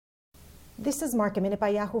This is Market Minute by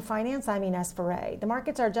Yahoo Finance. I'm Ines Ferre. The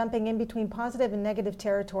markets are jumping in between positive and negative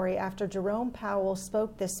territory after Jerome Powell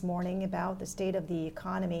spoke this morning about the state of the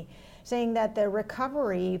economy, saying that the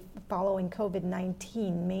recovery following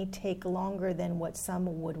COVID-19 may take longer than what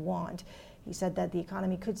some would want. He said that the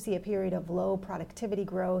economy could see a period of low productivity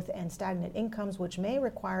growth and stagnant incomes, which may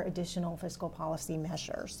require additional fiscal policy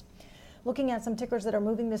measures. Looking at some tickers that are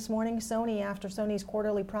moving this morning, Sony, after Sony's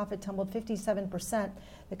quarterly profit tumbled 57%,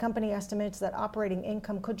 the company estimates that operating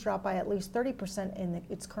income could drop by at least 30% in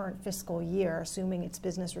its current fiscal year, assuming its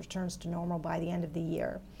business returns to normal by the end of the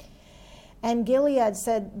year. And Gilead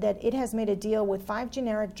said that it has made a deal with 5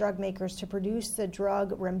 generic drug makers to produce the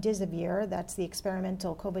drug remdesivir, that's the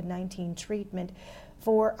experimental COVID-19 treatment,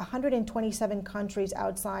 for 127 countries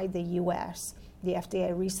outside the U.S. The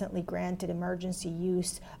FDA recently granted emergency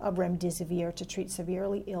use of remdesivir to treat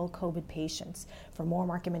severely ill COVID patients. For more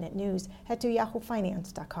Market Minute news, head to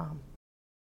yahoofinance.com.